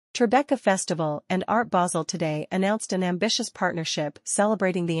Tribeca Festival and Art Basel today announced an ambitious partnership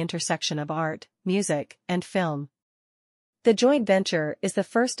celebrating the intersection of art, music, and film. The joint venture is the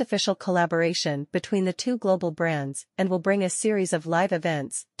first official collaboration between the two global brands and will bring a series of live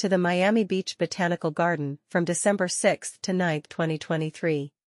events to the Miami Beach Botanical Garden from December 6 to 9,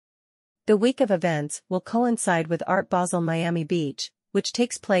 2023. The week of events will coincide with Art Basel Miami Beach, which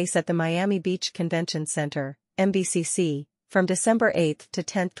takes place at the Miami Beach Convention Center, MBCC, from December 8 to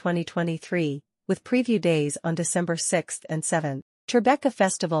 10, 2023, with preview days on December 6 and 7. Tribeca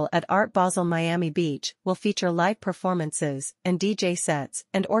Festival at Art Basel Miami Beach will feature live performances and DJ sets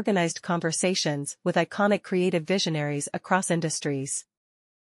and organized conversations with iconic creative visionaries across industries.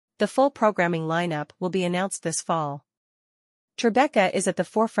 The full programming lineup will be announced this fall. Tribeca is at the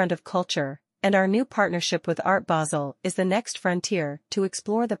forefront of culture, and our new partnership with Art Basel is the next frontier to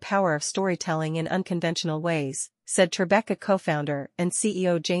explore the power of storytelling in unconventional ways, said Tribeca co-founder and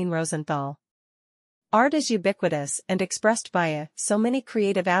CEO Jane Rosenthal. Art is ubiquitous and expressed via so many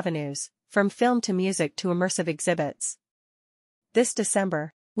creative avenues, from film to music to immersive exhibits. This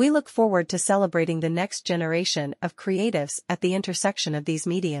December, we look forward to celebrating the next generation of creatives at the intersection of these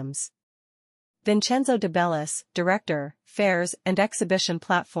mediums. Vincenzo De Bellis, director, Fairs and Exhibition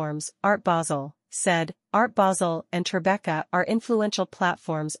Platforms, Art Basel, said, Art Basel and Tribeca are influential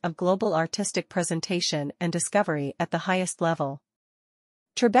platforms of global artistic presentation and discovery at the highest level.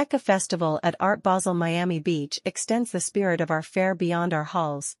 Tribeca Festival at Art Basel Miami Beach extends the spirit of our fair beyond our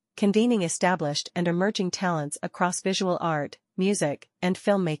halls, convening established and emerging talents across visual art, music, and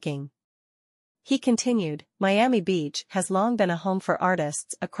filmmaking. He continued, Miami Beach has long been a home for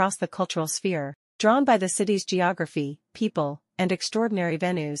artists across the cultural sphere, drawn by the city's geography, people, and extraordinary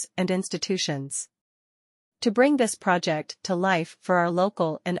venues and institutions. To bring this project to life for our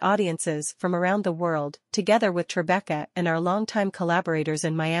local and audiences from around the world, together with Tribeca and our longtime collaborators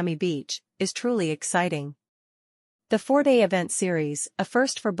in Miami Beach, is truly exciting. The 4-day event series, a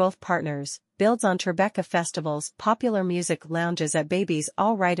first for both partners, builds on Tribeca Festival's popular music lounges at Baby's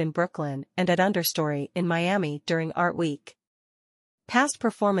All Right in Brooklyn and at Understory in Miami during Art Week. Past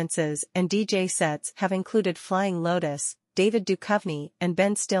performances and DJ sets have included Flying Lotus, David Duchovny and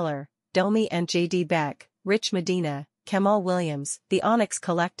Ben Stiller, Domi and J.D. Beck, Rich Medina, Kamal Williams, The Onyx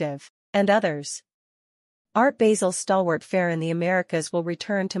Collective, and others. Art Basel's stalwart fair in the Americas will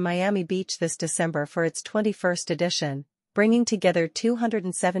return to Miami Beach this December for its 21st edition, bringing together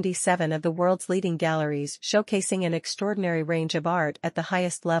 277 of the world's leading galleries showcasing an extraordinary range of art at the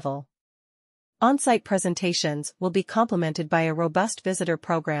highest level. On-site presentations will be complemented by a robust visitor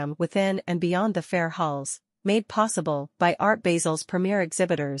program within and beyond the fair halls, made possible by Art Basel's premier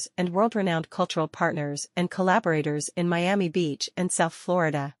exhibitors and world-renowned cultural partners and collaborators in Miami Beach and South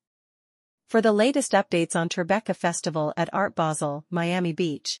Florida. For the latest updates on Tribeca Festival at Art Basel, Miami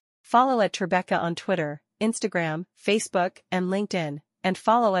Beach, follow at Tribeca on Twitter, Instagram, Facebook, and LinkedIn, and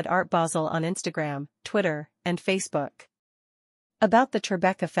follow at Art Basel on Instagram, Twitter, and Facebook. About the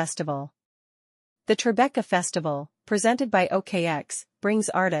Tribeca Festival. The Tribeca Festival, presented by OKX, brings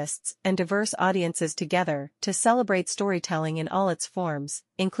artists and diverse audiences together to celebrate storytelling in all its forms,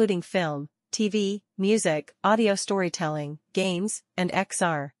 including film, TV, music, audio storytelling, games, and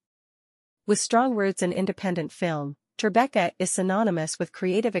XR. With strong roots in independent film, Tribeca is synonymous with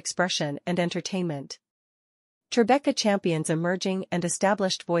creative expression and entertainment. Tribeca champions emerging and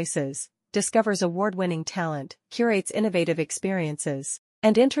established voices, discovers award-winning talent, curates innovative experiences,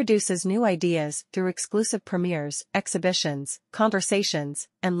 and introduces new ideas through exclusive premieres, exhibitions, conversations,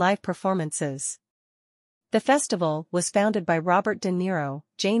 and live performances. The festival was founded by Robert De Niro,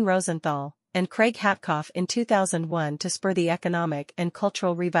 Jane Rosenthal, and Craig Hatkoff in 2001 to spur the economic and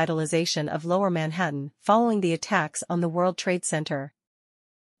cultural revitalization of Lower Manhattan following the attacks on the World Trade Center.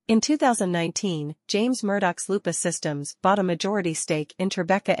 In 2019, James Murdoch's Lupa Systems bought a majority stake in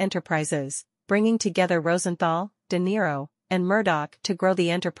Tribeca Enterprises, bringing together Rosenthal, De Niro, and Murdoch to grow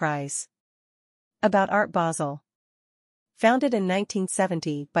the enterprise. About Art Basel. Founded in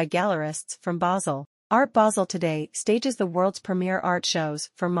 1970 by gallerists from Basel, Art Basel today stages the world's premier art shows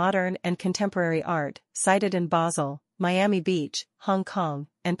for modern and contemporary art, sited in Basel, Miami Beach, Hong Kong,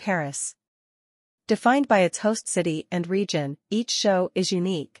 and Paris. Defined by its host city and region, each show is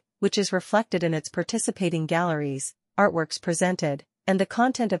unique, which is reflected in its participating galleries, artworks presented, and the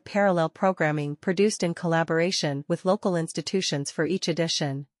content of parallel programming produced in collaboration with local institutions for each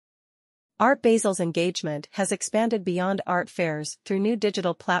edition. Art Basel's engagement has expanded beyond art fairs through new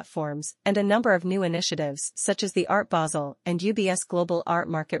digital platforms and a number of new initiatives such as the Art Basel and UBS Global Art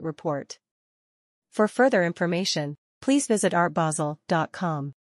Market Report. For further information, please visit artbasel.com.